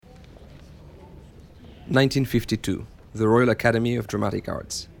1952, the Royal Academy of Dramatic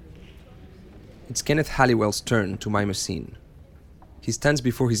Arts. It's Kenneth Halliwell's turn to mime a scene. He stands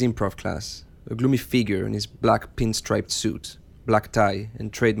before his improv class, a gloomy figure in his black pinstriped suit, black tie,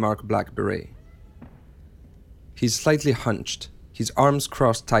 and trademark black beret. He's slightly hunched, his arms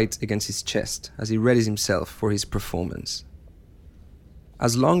crossed tight against his chest as he readies himself for his performance.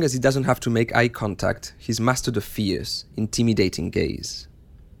 As long as he doesn't have to make eye contact, he's mastered a fierce, intimidating gaze.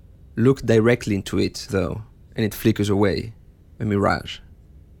 Look directly into it, though, and it flickers away, a mirage.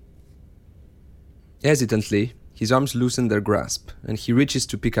 Hesitantly, his arms loosen their grasp, and he reaches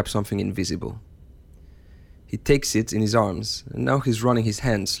to pick up something invisible. He takes it in his arms, and now he's running his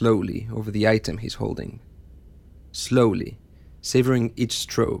hand slowly over the item he's holding. Slowly, savoring each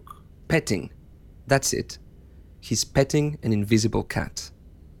stroke, petting. That's it. He's petting an invisible cat.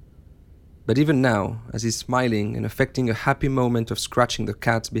 But even now, as he's smiling and affecting a happy moment of scratching the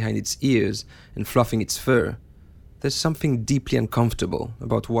cat behind its ears and fluffing its fur, there's something deeply uncomfortable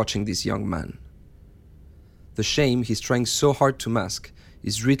about watching this young man. The shame he's trying so hard to mask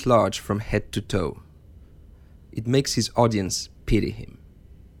is writ large from head to toe. It makes his audience pity him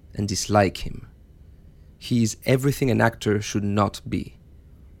and dislike him. He is everything an actor should not be.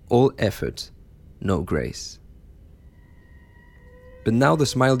 All effort, no grace. But now the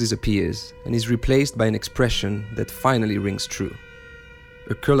smile disappears and is replaced by an expression that finally rings true.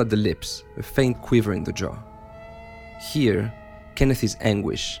 A curl at the lips, a faint quiver in the jaw. Here, Kenneth is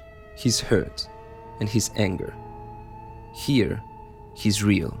anguish, he's hurt, and his anger. Here, he's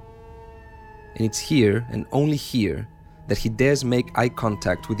real. And it's here, and only here, that he dares make eye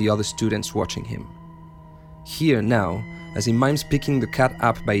contact with the other students watching him. Here now, as he mimes picking the cat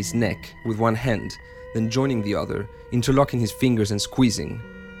up by his neck with one hand, then joining the other, interlocking his fingers and squeezing.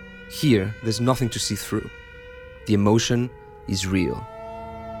 Here, there's nothing to see through. The emotion is real.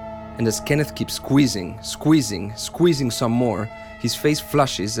 And as Kenneth keeps squeezing some more, his face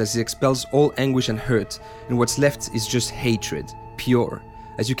flushes as he expels all anguish and hurt, and what's left is just hatred, pure,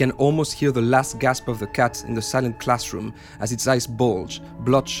 as you can almost hear the last gasp of the cat in the silent classroom as its eyes bulge,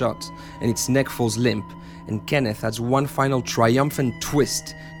 bloodshot, and its neck falls limp, and Kenneth adds one final triumphant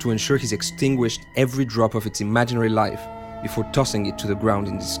twist to ensure he's extinguished every drop of its imaginary life before tossing it to the ground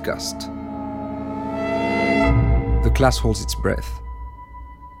in disgust. The class holds its breath.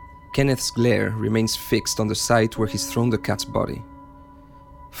 Kenneth's glare remains fixed on the site where he's thrown the cat's body.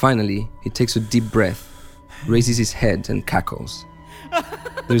 Finally, he takes a deep breath, raises his head and cackles.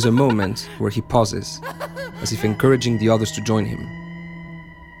 There's a moment where he pauses, as if encouraging the others to join him.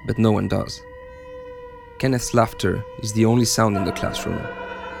 But no one does. Kenneth's laughter is the only sound in the classroom,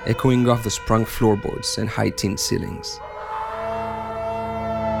 echoing off the sprung floorboards and high tin ceilings.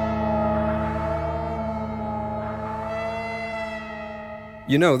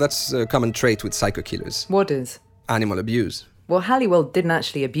 You know, that's a common trait with psycho killers. What is? Animal abuse. Well, Halliwell didn't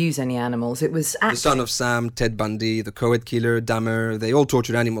actually abuse any animals. It was The son of Sam, Ted Bundy, the co-ed killer, Dahmer, they all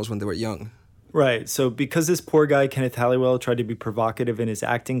tortured animals when they were young. Right, so because this poor guy, Kenneth Halliwell, tried to be provocative in his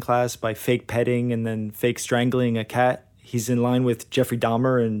acting class by fake petting and then fake strangling a cat, he's in line with Jeffrey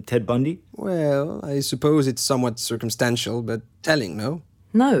Dahmer and Ted Bundy? Well, I suppose it's somewhat circumstantial, but telling, no?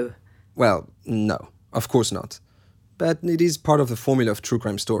 No. Well, no, of course not. But it is part of the formula of true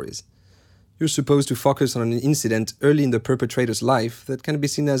crime stories. You're supposed to focus on an incident early in the perpetrator's life that can be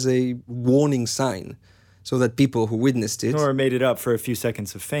seen as a warning sign, so that people who witnessed it... Or made it up for a few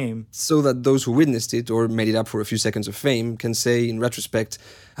seconds of fame. So that those who witnessed it, or made it up for a few seconds of fame, can say, in retrospect,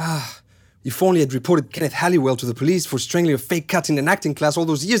 if only I'd reported Kenneth Halliwell to the police for strangling a fake cat in an acting class all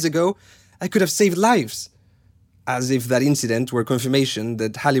those years ago, I could have saved lives. As if that incident were confirmation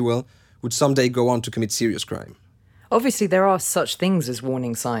that Halliwell would someday go on to commit serious crime. Obviously, there are such things as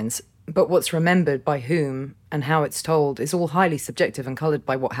warning signs, but what's remembered by whom and how it's told is all highly subjective and coloured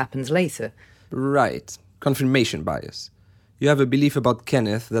by what happens later. Right. Confirmation bias. You have a belief about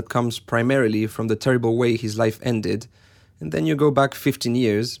Kenneth that comes primarily from the terrible way his life ended, and then you go back 15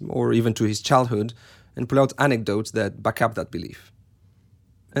 years, or even to his childhood, and pull out anecdotes that back up that belief.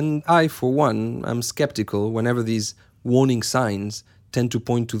 And I, for one, am skeptical whenever these warning signs tend to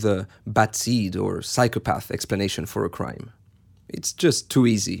point to the bad seed or psychopath explanation for a crime. It's just too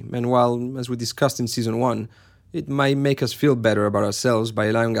easy, and while, as we discussed in Season 1, it might make us feel better about ourselves by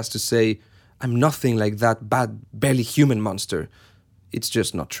allowing us to say, I'm nothing like that bad, barely human monster, it's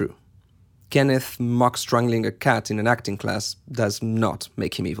just not true. Kenneth mock-strangling a cat in an acting class does not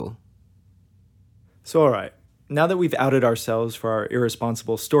make him evil. So, all right, now that we've outed ourselves for our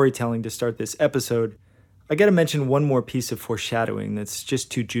irresponsible storytelling to start this episode, I gotta mention one more piece of foreshadowing that's just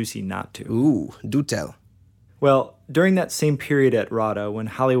too juicy not to. Ooh, do tell. Well, during that same period at RADA, when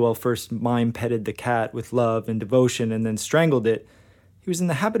Halliwell first mime-petted the cat with love and devotion and then strangled it, he was in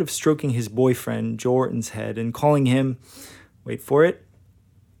the habit of stroking his boyfriend, Joe Orton's head, and calling him, wait for it,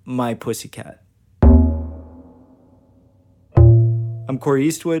 my pussycat. I'm Corey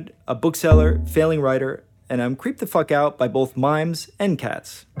Eastwood, a bookseller, failing writer, and I'm creeped the fuck out by both mimes and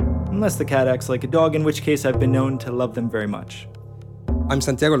cats. Unless the cat acts like a dog, in which case I've been known to love them very much. I'm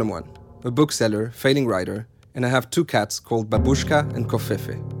Santiago Lemoine, a bookseller, failing writer, and I have 2 cats called Babushka and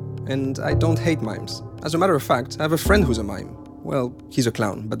Kofefe. And I don't hate mimes. As a matter of fact, I have a friend who's a mime. Well, he's a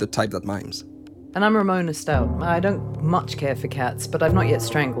clown, but the type that mimes. And I'm Ramona Stout. I don't much care for cats, but I've not yet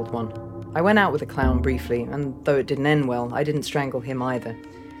strangled one. I went out with a clown briefly, and though it didn't end well, I didn't strangle him either.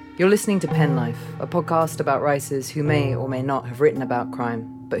 You're listening to Penknife, a podcast about writers who may or may not have written about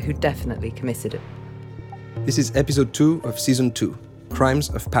crime, but who definitely committed it. This is episode 2 of season 2, Crimes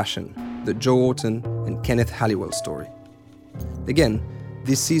of Passion, the Joe Orton and Kenneth Halliwell story. Again,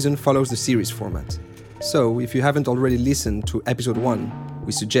 this season follows the series format. So, if you haven't already listened to episode 1,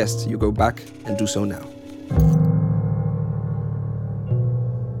 we suggest you go back and do so now.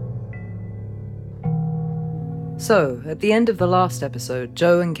 So, at the end of the last episode,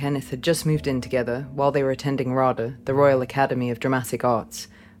 Joe and Kenneth had just moved in together while they were attending RADA, the Royal Academy of Dramatic Arts.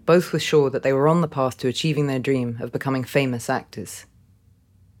 Both were sure that they were on the path to achieving their dream of becoming famous actors.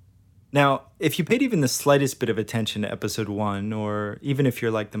 Now, if you paid even the slightest bit of attention to episode 1, or even if you're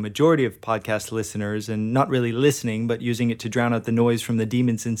like the majority of podcast listeners and not really listening but using it to drown out the noise from the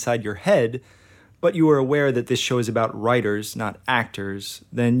demons inside your head, but you are aware that this show is about writers, not actors,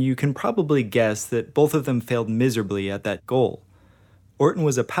 then you can probably guess that both of them failed miserably at that goal. Orton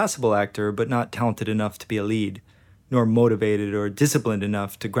was a passable actor, but not talented enough to be a lead, nor motivated or disciplined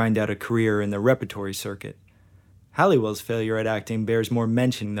enough to grind out a career in the repertory circuit. Halliwell's failure at acting bears more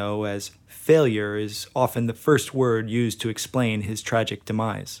mention, though, as failure is often the first word used to explain his tragic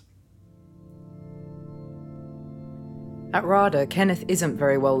demise. At RADA, Kenneth isn't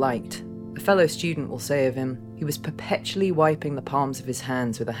very well liked. A fellow student will say of him, he was perpetually wiping the palms of his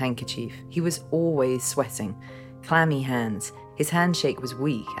hands with a handkerchief. He was always sweating. Clammy hands. His handshake was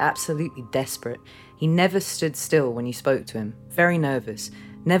weak, absolutely desperate. He never stood still when you spoke to him. Very nervous.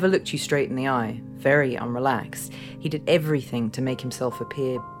 Never looked you straight in the eye. Very unrelaxed. He did everything to make himself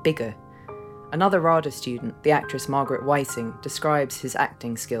appear bigger. Another RADA student, the actress Margaret Whiting, describes his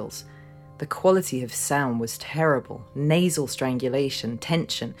acting skills. The quality of sound was terrible. Nasal strangulation,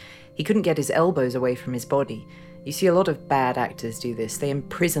 tension. He couldn't get his elbows away from his body. You see a lot of bad actors do this. They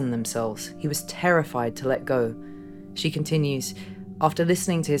imprison themselves. He was terrified to let go. She continues, after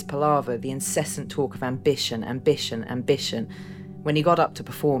listening to his palaver, the incessant talk of ambition, ambition, ambition, when he got up to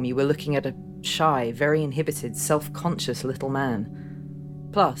perform, you were looking at a shy, very inhibited, self-conscious little man.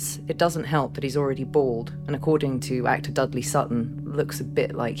 Plus, it doesn't help that he's already bald, and according to actor Dudley Sutton, looks a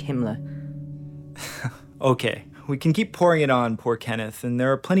bit like Himmler. Okay, we can keep pouring it on, poor Kenneth, and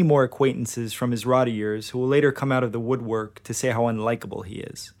there are plenty more acquaintances from his RADA years who will later come out of the woodwork to say how unlikable he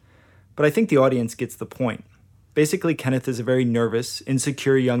is. But I think the audience gets the point. Basically, Kenneth is a very nervous,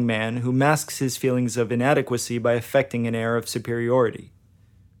 insecure young man who masks his feelings of inadequacy by affecting an air of superiority.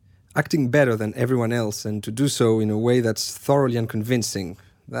 Acting better than everyone else, and to do so in a way that's thoroughly unconvincing,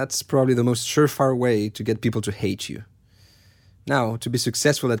 that's probably the most surefire way to get people to hate you. Now, to be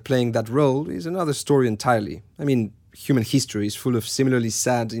successful at playing that role is another story entirely. I mean, human history is full of similarly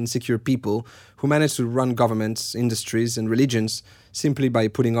sad, insecure people who manage to run governments, industries, and religions simply by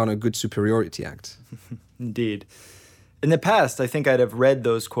putting on a good superiority act. Indeed. In the past, I think I'd have read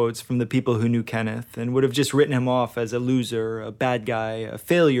those quotes from the people who knew Kenneth and would have just written him off as a loser, a bad guy, a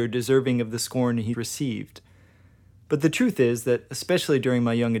failure deserving of the scorn he received. But the truth is that, especially during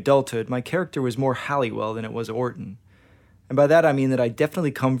my young adulthood, my character was more Halliwell than it was Orton. And by that I mean that I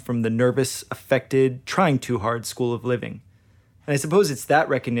definitely come from the nervous, affected, trying too hard school of living. And I suppose it's that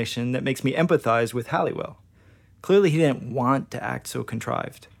recognition that makes me empathize with Halliwell. Clearly he didn't want to act so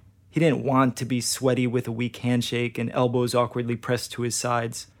contrived. He didn't want to be sweaty with a weak handshake and elbows awkwardly pressed to his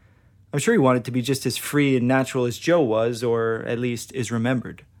sides. I'm sure he wanted to be just as free and natural as Joe was, or at least is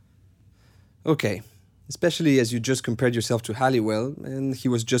remembered. Okay, especially as you just compared yourself to Halliwell, and he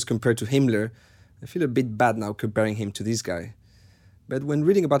was just compared to Himmler, I feel a bit bad now comparing him to this guy. But when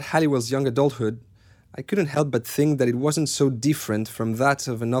reading about Halliwell's young adulthood, I couldn't help but think that it wasn't so different from that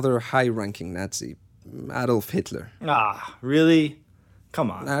of another high-ranking Nazi, Adolf Hitler. Ah, really? Come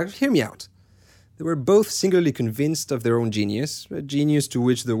on. Now, hear me out. They were both singularly convinced of their own genius, a genius to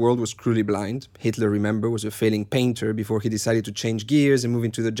which the world was cruelly blind. Hitler, remember, was a failing painter before he decided to change gears and move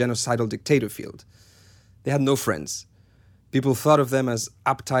into the genocidal dictator field. They had no friends. People thought of them as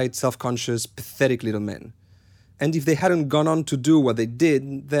uptight, self-conscious, pathetic little men. And if they hadn't gone on to do what they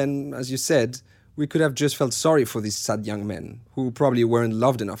did, then, as you said, we could have just felt sorry for these sad young men, who probably weren't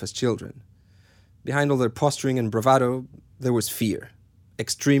loved enough as children. Behind all their posturing and bravado, there was fear.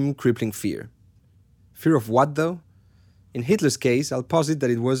 Extreme, crippling fear. Fear of what, though? In Hitler's case, I'll posit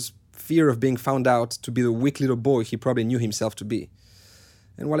that it was fear of being found out to be the weak little boy he probably knew himself to be.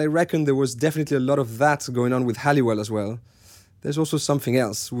 And while I reckon there was definitely a lot of that going on with Halliwell as well, there's also something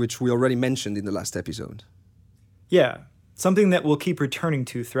else, which we already mentioned in the last episode. Yeah, something that we'll keep returning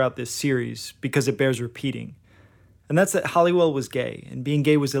to throughout this series because it bears repeating. And that's that Halliwell was gay, and being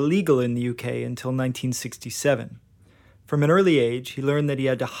gay was illegal in the UK until 1967. From an early age, he learned that he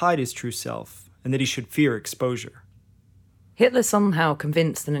had to hide his true self, and that he should fear exposure. Hitler somehow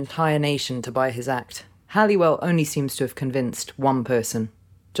convinced an entire nation to buy his act. Halliwell only seems to have convinced one person,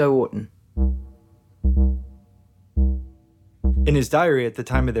 Joe Orton. In his diary at the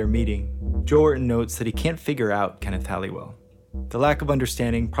time of their meeting, Joe Orton notes that he can't figure out Kenneth Halliwell. The lack of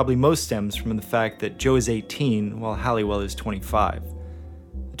understanding probably most stems from the fact that Joe is 18 while Halliwell is 25.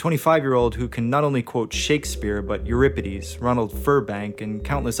 A 25-year-old who can not only quote Shakespeare but Euripides, Ronald Furbank, and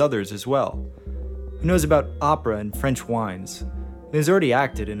countless others as well. Who knows about opera and French wines, and has already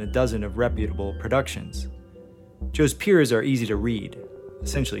acted in a dozen of reputable productions. Joe's peers are easy to read,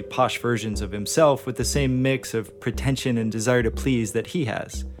 essentially posh versions of himself with the same mix of pretension and desire to please that he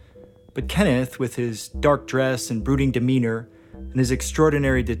has. But Kenneth, with his dark dress and brooding demeanor, and his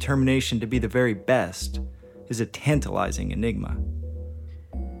extraordinary determination to be the very best, is a tantalizing enigma.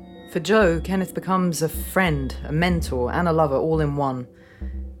 For Joe, Kenneth becomes a friend, a mentor, and a lover all in one.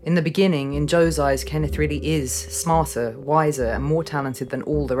 In the beginning, in Joe's eyes, Kenneth really is smarter, wiser, and more talented than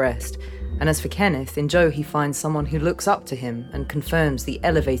all the rest. And as for Kenneth, in Joe he finds someone who looks up to him and confirms the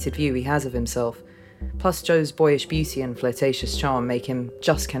elevated view he has of himself. Plus Joe's boyish beauty and flirtatious charm make him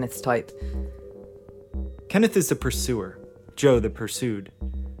just Kenneth's type. Kenneth is the pursuer, Joe the pursued.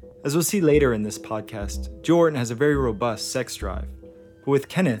 As we'll see later in this podcast, Joe Orton has a very robust sex drive. But with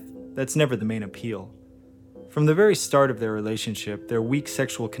Kenneth, that's never the main appeal. From the very start of their relationship, their weak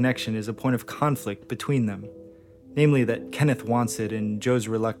sexual connection is a point of conflict between them. Namely that Kenneth wants it and Joe's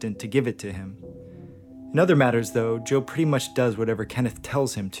reluctant to give it to him. In other matters, though, Joe pretty much does whatever Kenneth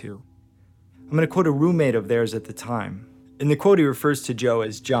tells him to. I'm going to quote a roommate of theirs at the time. In the quote, he refers to Joe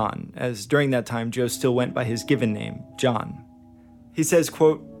as John, as during that time Joe still went by his given name, John. He says,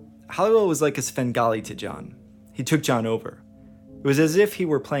 quote, Halliwell was like a Svengali to John. He took John over. It was as if he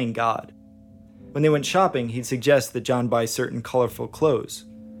were playing God. When they went shopping, he'd suggest that John buy certain colorful clothes.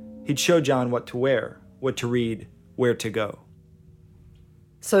 He'd show John what to wear, what to read, where to go.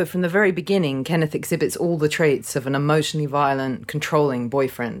 So from the very beginning, Kenneth exhibits all the traits of an emotionally violent, controlling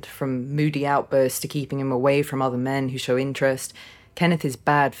boyfriend, from moody outbursts to keeping him away from other men who show interest. Kenneth is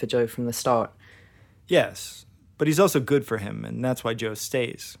bad for Joe from the start. Yes, but he's also good for him, and that's why Joe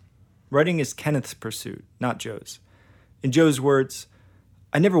stays. Writing is Kenneth's pursuit, not Joe's. In Joe's words,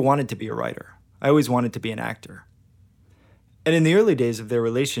 I never wanted to be a writer. I always wanted to be an actor. And in the early days of their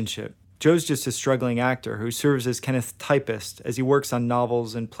relationship, Joe's just a struggling actor who serves as Kenneth's typist as he works on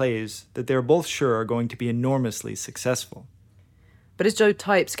novels and plays that they're both sure are going to be enormously successful. But as Joe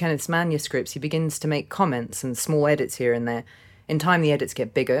types Kenneth's manuscripts, he begins to make comments and small edits here and there. In time, the edits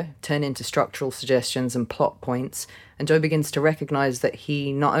get bigger, turn into structural suggestions and plot points, and Joe begins to recognize that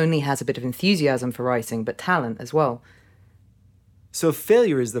he not only has a bit of enthusiasm for writing, but talent as well. So if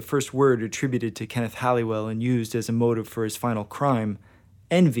failure is the first word attributed to Kenneth Halliwell and used as a motive for his final crime,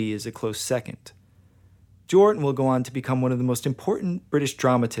 envy is a close second. Joe Orton will go on to become one of the most important British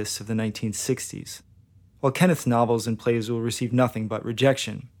dramatists of the 1960s, while Kenneth's novels and plays will receive nothing but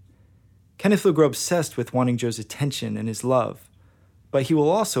rejection. Kenneth will grow obsessed with wanting Joe's attention and his love, but he will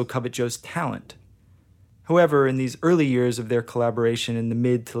also covet Joe's talent. However, in these early years of their collaboration in the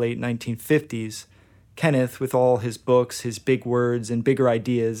mid to late 1950s, Kenneth, with all his books, his big words, and bigger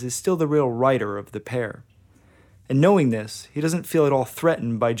ideas, is still the real writer of the pair. And knowing this, he doesn't feel at all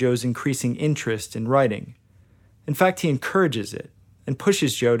threatened by Joe's increasing interest in writing. In fact, he encourages it and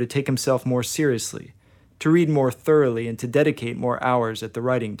pushes Joe to take himself more seriously, to read more thoroughly, and to dedicate more hours at the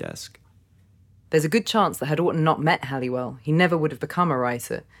writing desk. There's a good chance that had Orton not met Halliwell, he never would have become a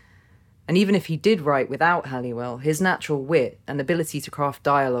writer. And even if he did write without Halliwell, his natural wit and ability to craft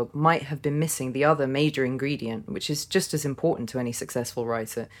dialogue might have been missing the other major ingredient, which is just as important to any successful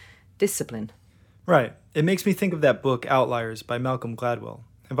writer: discipline. Right. It makes me think of that book, Outliers, by Malcolm Gladwell.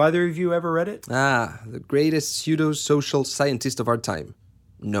 Have either of you ever read it? The greatest pseudo-social scientist of our time.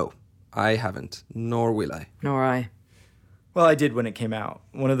 No, I haven't, nor will I. Nor I. Well, I did when it came out.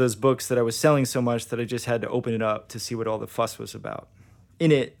 One of those books that I was selling so much that I just had to open it up to see what all the fuss was about.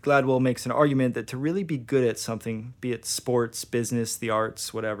 In it, Gladwell makes an argument that to really be good at something, be it sports, business, the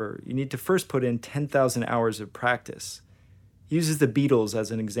arts, whatever, you need to first put in 10,000 hours of practice. He uses the Beatles as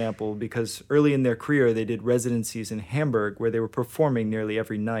an example because early in their career they did residencies in Hamburg where they were performing nearly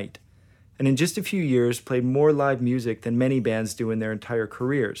every night, and in just a few years played more live music than many bands do in their entire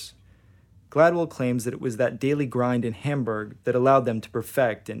careers. Gladwell claims that it was that daily grind in Hamburg that allowed them to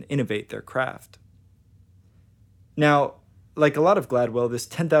perfect and innovate their craft. Now, like a lot of Gladwell, this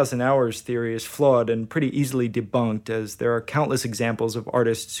 10,000 hours theory is flawed and pretty easily debunked, as there are countless examples of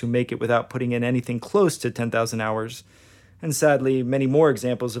artists who make it without putting in anything close to 10,000 hours, and sadly, many more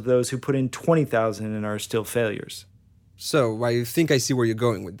examples of those who put in 20,000 and are still failures. So, I think I see where you're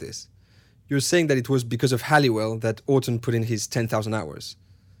going with this. You're saying that it was because of Halliwell that Orton put in his 10,000 hours,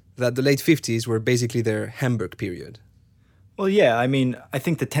 that the late 50s were basically their Hamburg period. Well, yeah, I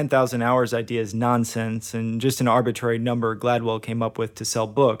think the 10,000 hours idea is nonsense and just an arbitrary number Gladwell came up with to sell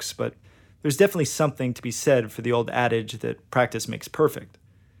books, but there's definitely something to be said for the old adage that practice makes perfect.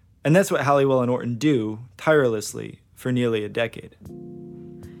 And that's what Halliwell and Orton do, tirelessly, for nearly a decade.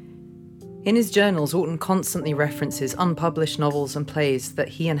 In his journals, Orton constantly references unpublished novels and plays that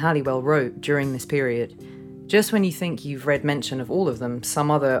he and Halliwell wrote during this period. Just when you think you've read mention of all of them, some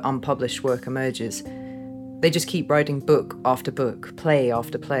other unpublished work emerges. They just keep writing book after book, play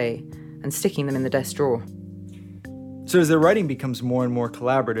after play, and sticking them in the desk drawer. So as their writing becomes more and more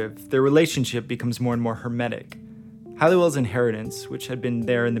collaborative, their relationship becomes more and more hermetic. Halliwell's inheritance, which had been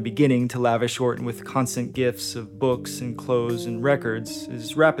there in the beginning to lavish Orton with constant gifts of books and clothes and records,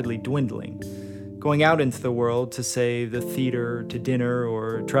 is rapidly dwindling. Going out into the world to, say, the theater, to dinner,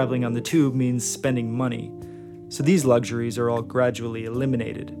 or traveling on the tube means spending money. So these luxuries are all gradually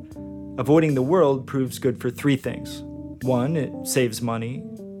eliminated. Avoiding the world proves good for three things. 1, it saves money.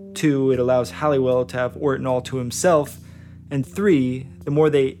 2, it allows Halliwell to have Orton all to himself. And 3, the more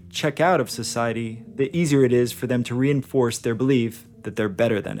they check out of society, the easier it is for them to reinforce their belief that they're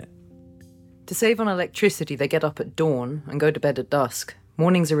better than it. To save on electricity, they get up at dawn and go to bed at dusk.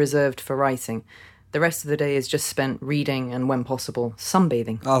 Mornings are reserved for writing. The rest of the day is just spent reading and, when possible,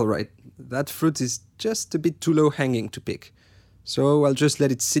 sunbathing. All right, that fruit is just a bit too low-hanging to pick. So I'll just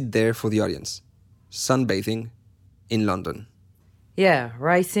let it sit there for the audience. Sunbathing in London. Yeah,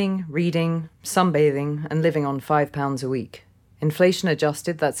 writing, reading, sunbathing, and living on £5 a week. Inflation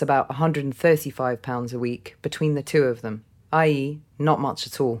adjusted, that's about £135 a week between the two of them, i.e., not much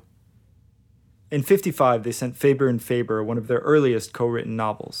at all. In 1955, they sent Faber and Faber one of their earliest co-written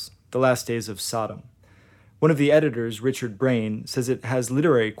novels, The Last Days of Sodom. One of the editors, Richard Brain, says it has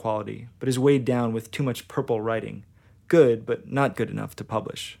literary quality, but is weighed down with too much purple writing. Good, but not good enough to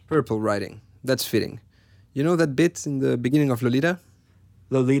publish. Purple writing. That's fitting. You know that bit in the beginning of Lolita?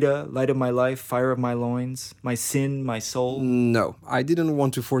 Lolita, light of my life, fire of my loins, my sin, my soul. No, I didn't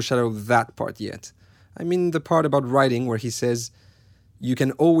want to foreshadow that part yet. I mean the part about writing where he says, you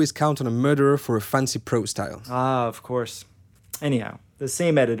can always count on a murderer for a fancy prose style. Ah, of course. Anyhow, the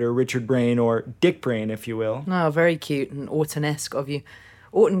same editor, Richard Brain, or Dick Brain, if you will. Oh, very cute and Orton-esque of you.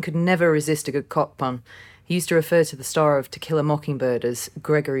 Orton could never resist a good cock pun. He used to refer to the star of To Kill a Mockingbird as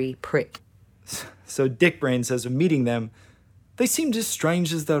Gregory Prick. So Dick Brain says of meeting them, they seemed as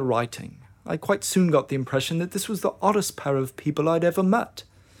strange as their writing. I quite soon got the impression that this was the oddest pair of people I'd ever met.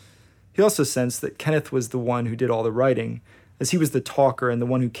 He also sensed that Kenneth was the one who did all the writing, as he was the talker and the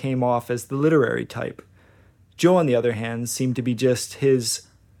one who came off as the literary type. Joe, on the other hand, seemed to be just his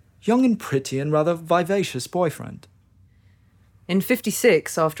young and pretty and rather vivacious boyfriend. In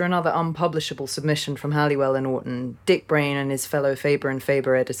 1956, after another unpublishable submission from Halliwell and Orton, Dick Brain and his fellow Faber and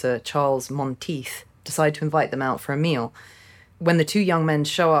Faber editor Charles Monteith decide to invite them out for a meal. When the two young men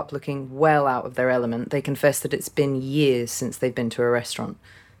show up looking well out of their element, they confess that it's been years since they've been to a restaurant.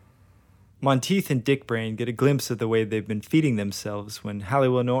 Monteith and Dick Brain get a glimpse of the way they've been feeding themselves when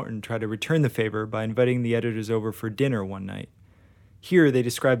Halliwell and Orton try to return the favor by inviting the editors over for dinner one night. Here they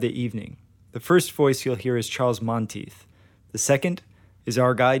describe the evening. The first voice you'll hear is Charles Monteith. The second is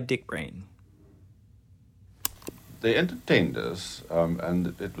our guy, Dick Brain. They entertained us,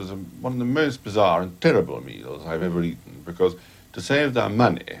 and it was one of the most bizarre and terrible meals I've ever eaten, because to save their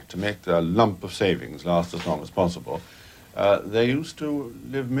money, to make their lump of savings last as long as possible, they used to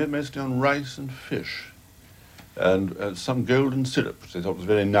live mostly on rice and fish, and some golden syrup, which they thought was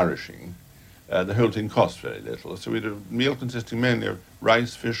very nourishing. The whole thing cost very little, so we had a meal consisting mainly of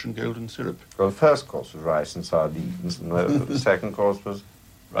rice, fish, and golden syrup. Well, the first course was rice and sardines, and the second course was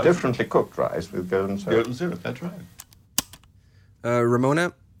rice. Differently cooked rice with golden syrup. Golden syrup, that's right.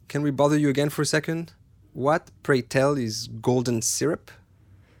 Ramona, can we bother you again for a second? What, pray tell, is golden syrup?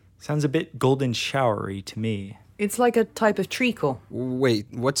 Sounds a bit golden showery to me. It's like a type of treacle. Wait,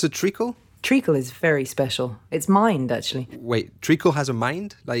 what's a treacle? Treacle is very special. It's mind, actually. Wait, treacle has a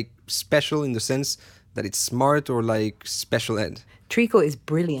mind? Like, special in the sense that it's smart, or like special ed? Treacle is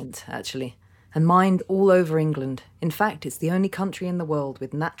brilliant, actually. And mined all over England. In fact, it's the only country in the world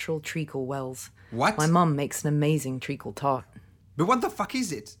with natural treacle wells. What? My mum makes an amazing treacle tart. But what the fuck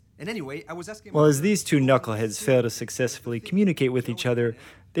is it? And anyway, I was asking... Well, as these two knuckleheads fail to successfully communicate with each other,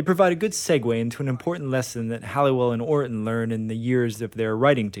 they provide a good segue into an important lesson that Halliwell and Orton learned in the years of their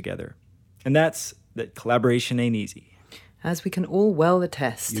writing together. And that's that collaboration ain't easy. As we can all well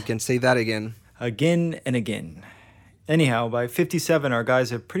attest. You can say that again. Again and again. Anyhow, by 57, our guys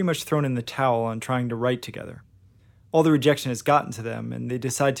have pretty much thrown in the towel on trying to write together. All the rejection has gotten to them, and they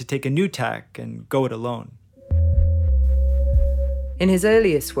decide to take a new tack and go it alone. In his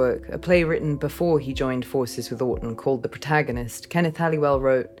earliest work, a play written before he joined forces with Orton called The Protagonist, Kenneth Halliwell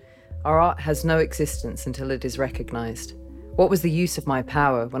wrote, "Our art has no existence until it is recognised. What was the use of my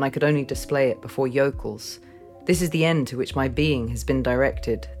power when I could only display it before yokels? This is the end to which my being has been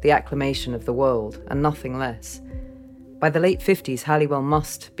directed, the acclamation of the world, and nothing less." By the late 50s, Halliwell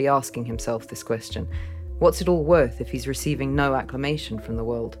must be asking himself this question. What's it all worth if he's receiving no acclamation from the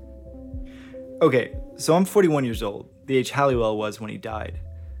world? Okay, so I'm 41 years old, the age Halliwell was when he died.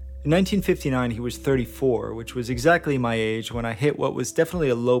 In 1959, he was 34, which was exactly my age when I hit what was definitely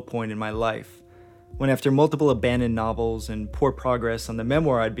a low point in my life. When after multiple abandoned novels and poor progress on the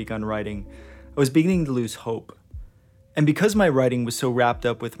memoir I'd begun writing, I was beginning to lose hope. And because my writing was so wrapped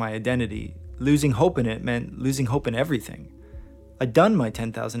up with my identity, losing hope in it meant losing hope in everything. I'd done my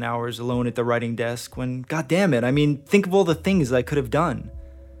 10,000 hours alone at the writing desk when, goddammit, think of all the things I could have done.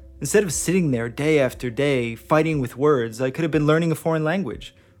 Instead of sitting there day after day, fighting with words, I could have been learning a foreign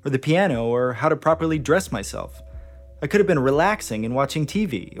language, or the piano, or how to properly dress myself. I could have been relaxing and watching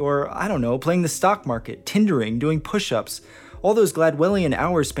TV, or, playing the stock market, Tindering, doing push-ups, all those Gladwellian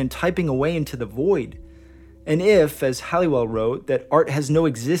hours spent typing away into the void. And if, as Halliwell wrote, that art has no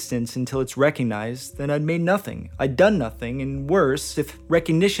existence until it's recognized, then I'd made nothing. I'd done nothing, and worse, if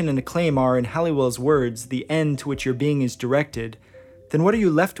recognition and acclaim are, in Halliwell's words, the end to which your being is directed, then what are you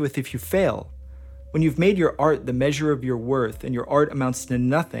left with if you fail? When you've made your art the measure of your worth and your art amounts to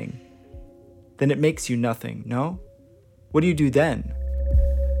nothing, then it makes you nothing, no? What do you do then?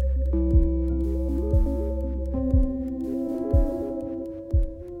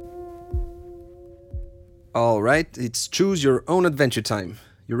 All right, it's choose your own adventure time.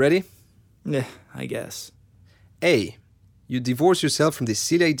 You ready? Yeah, I guess. A. You divorce yourself from the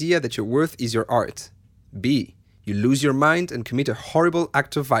silly idea that your worth is your art. B. You lose your mind and commit a horrible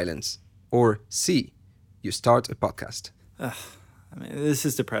act of violence. Or C. You start a podcast. This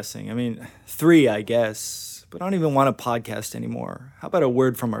is depressing. 3, I guess. But I don't even want a podcast anymore. How about a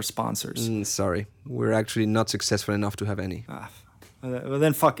word from our sponsors? Sorry. We're actually not successful enough to have any. Well,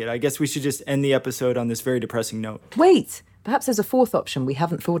 then fuck it. I guess we should just end the episode on this very depressing note. Wait! Perhaps there's a fourth option we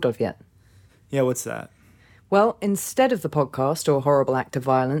haven't thought of yet. Yeah, what's that? Well, instead of the podcast or horrible act of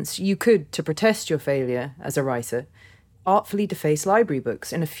violence, you could, to protest your failure as a writer, artfully deface library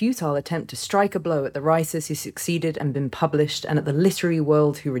books in a futile attempt to strike a blow at the writers who succeeded and been published and at the literary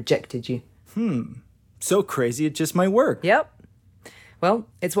world who rejected you. So crazy it just might work. Yep. Well,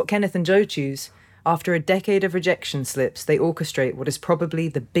 it's what Kenneth and Joe choose. After a decade of rejection slips, they orchestrate what is probably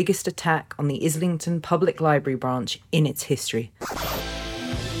the biggest attack on the Islington Public Library branch in its history.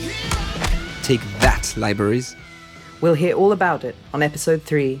 Take that, libraries. We'll hear all about it on episode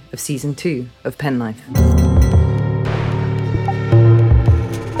 3 of season 2 of Penknife.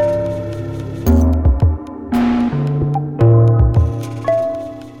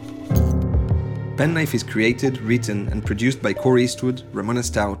 Penknife is created, written, and produced by Corey Eastwood, Ramona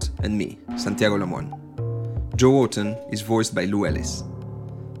Stout, and me, Santiago Lemoine. Joe Orton is voiced by Lou Ellis.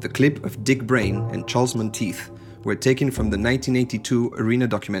 The clip of Dick Brain and Charles Monteith were taken from the 1982 Arena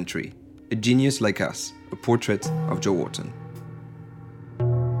documentary, A Genius Like Us, a portrait of Joe Orton.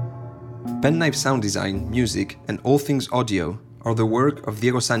 Penknife sound design, music, and all things audio are the work of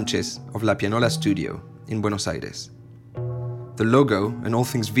Diego Sanchez of La Pianola Studio in Buenos Aires. The logo and all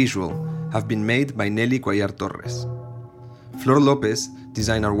things visual have been made by Nelly Cuellar Torres. Flor Lopez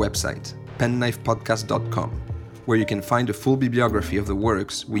designed our website, penknifepodcast.com, where you can find a full bibliography of the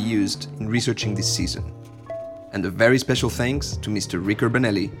works we used in researching this season. And a very special thanks to Mr. Rick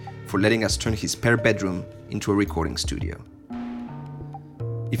Urbanelli for letting us turn his spare bedroom into a recording studio.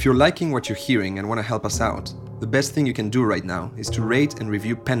 If you're liking what you're hearing and want to help us out, the best thing you can do right now is to rate and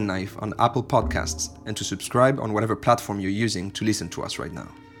review Penknife on Apple Podcasts and to subscribe on whatever platform you're using to listen to us right now.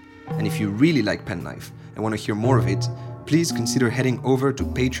 And if you really like Penknife and want to hear more of it, please consider heading over to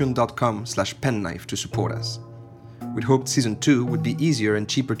patreon.com/penknife to support us. We'd hoped Season 2 would be easier and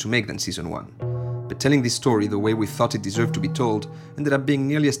cheaper to make than Season 1. But telling this story the way we thought it deserved to be told ended up being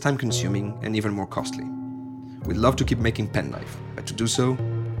nearly as time-consuming and even more costly. We'd love to keep making Penknife, but to do so,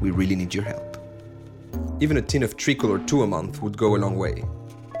 we really need your help. Even a tin of treacle or two a month would go a long way.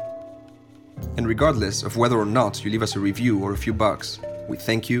 And regardless of whether or not you leave us a review or a few bucks, we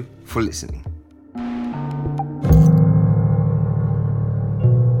thank you for listening.